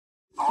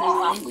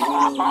Layo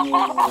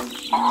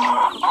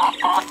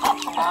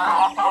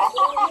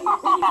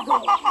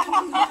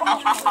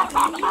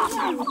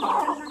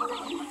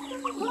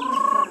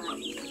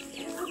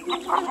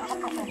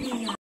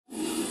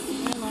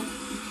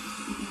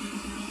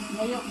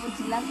po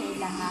sila sa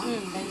ilang ha?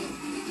 Layo.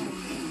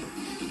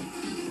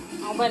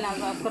 Ako ba na?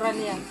 Sa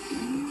Australia.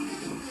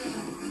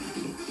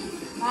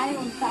 Ay,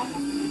 unta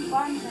akong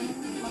kuhan.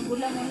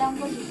 Magulang mo lang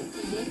po.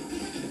 Sige.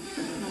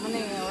 Naman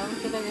eh. Walang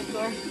sila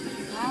dito.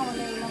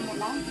 Wala ilang mo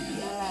lang?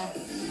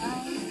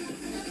 Ay.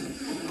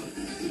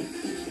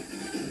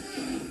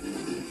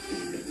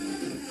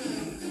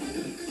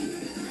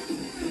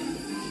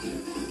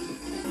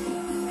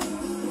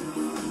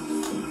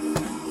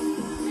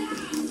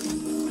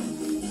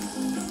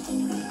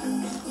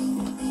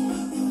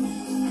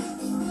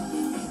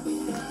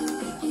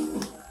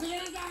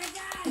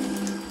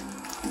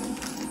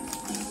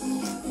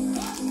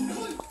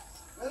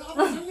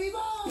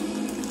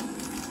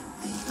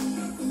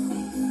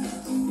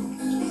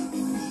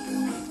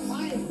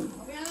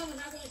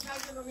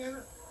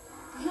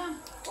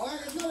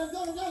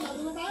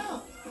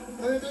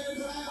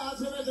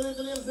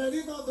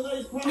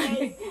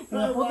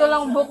 Puto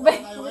lang book ba?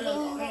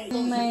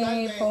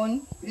 My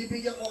phone. I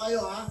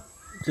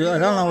don't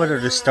know whether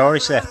there's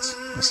storage left.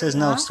 It says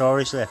no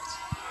storage left.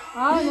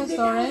 Ah, no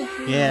storage?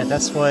 Yeah,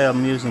 that's why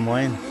I'm using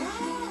mine.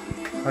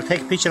 I'll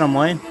take a picture of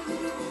mine.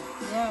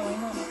 Yeah, why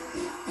not?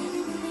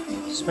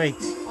 Just wait.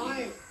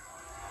 Okay.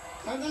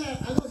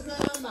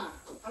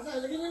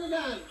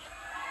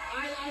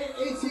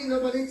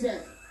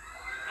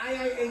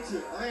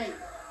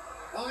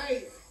 Okay.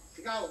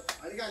 Ikaw.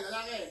 Halika,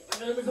 lalaki.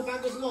 Ano mo sa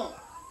sapatos mo?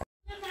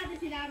 Natin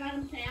sila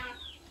parang saya.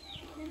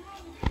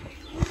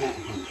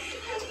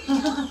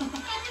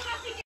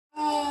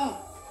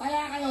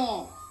 Kaya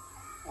kayo.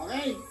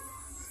 Okay.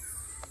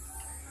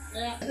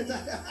 Kaya.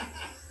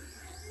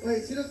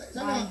 Wait, sino?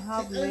 I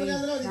have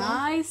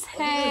nice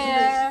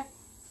hair.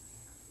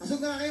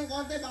 Pasok na kayong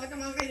konti. Bakit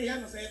naman kayo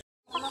yan? Masaya.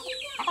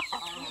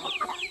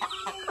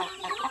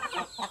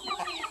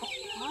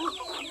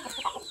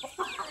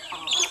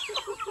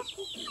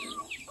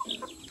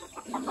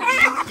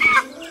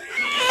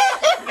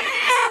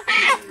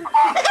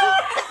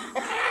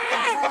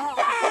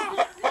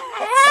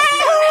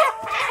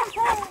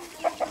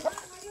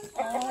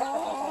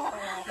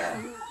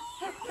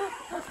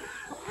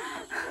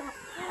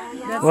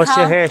 What's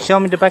your hair?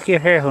 Show me the back of your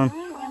hair, hon.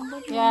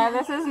 Yeah,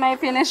 this is my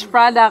finished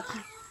product.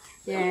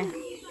 Yeah.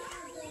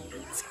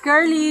 It's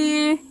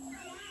curly.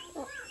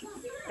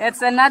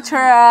 It's a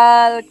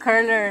natural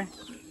curler.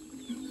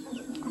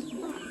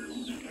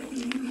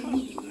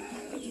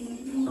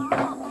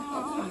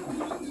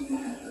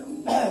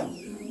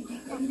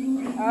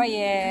 Oh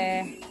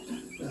yeah.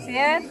 See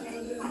it?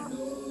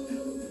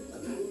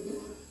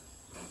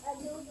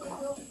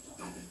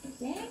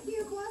 Thank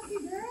you, bossy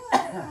girl.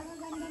 Ang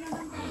ganda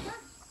naman kaya.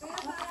 Kaya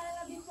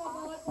paalala din po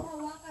bawat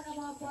hawakan ng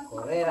mga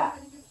bossy girl.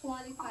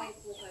 Disqualified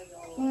po kayo.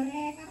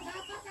 Correct. At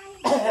dapat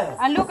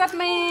dahil And look at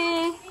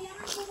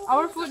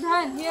our food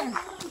hand here.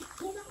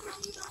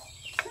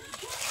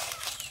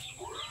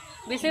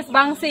 This is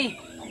Bangsi.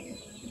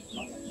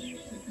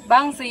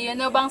 Bangsi, you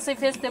know Bangsi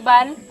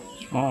Festival?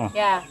 Oh.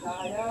 Yeah.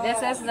 This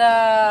is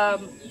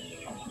the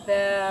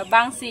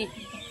Bangsi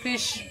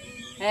fish.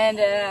 And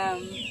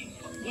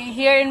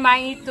here in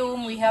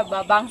Maitum we have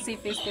a Bangsi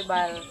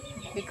Festival.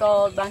 We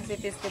call Bangsi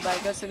Festival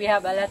because we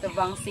have a lot of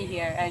Bangsi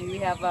here, and we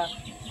have a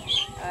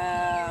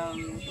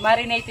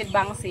marinated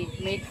Bangsi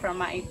made from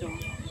Maitum.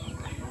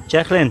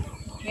 Jacqueline,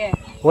 Yeah.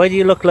 why do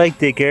you look like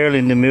the girl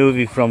in the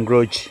movie from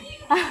Grudge?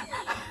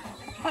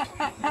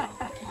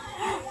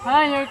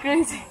 Ah, you're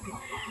crazy.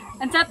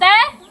 Ansate?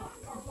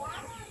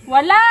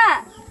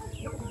 Wala.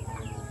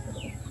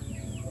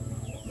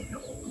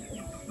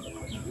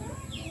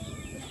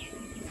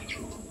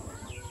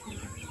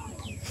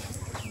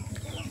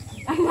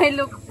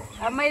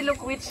 Am I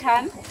look which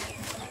hand?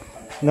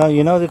 No,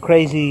 you know the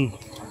crazy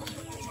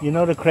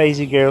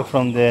girl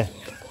from the...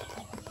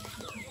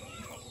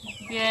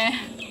 Yeah.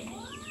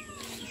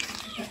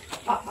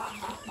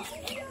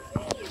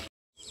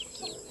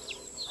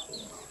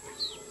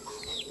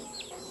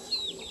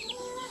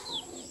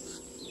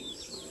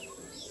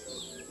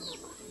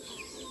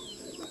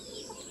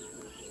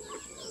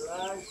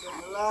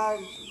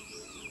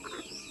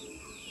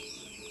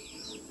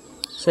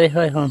 Say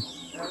hi, hon.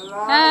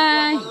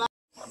 Hi.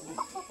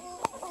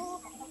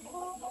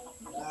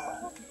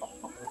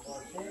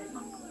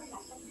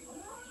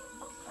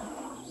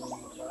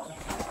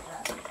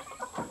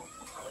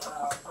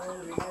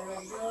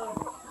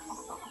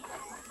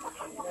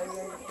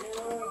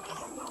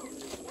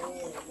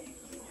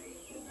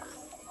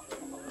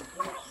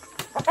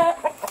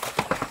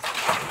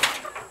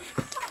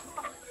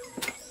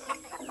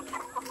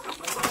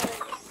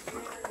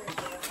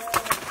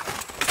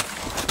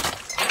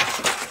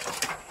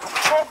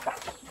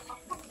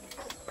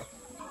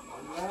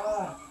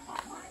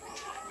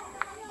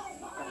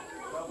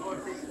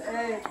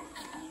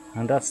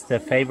 And that's the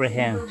favourite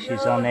hen.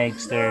 She's on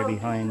eggs there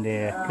behind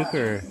the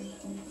cooker.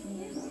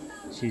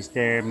 She's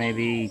there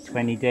maybe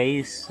 20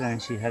 days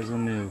and she hasn't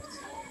moved.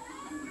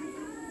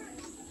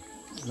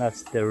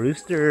 That's the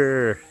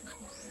rooster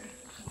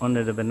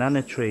under the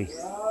banana tree.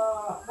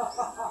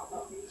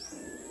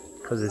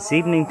 Because it's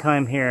evening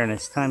time here and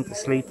it's time to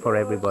sleep for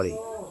everybody.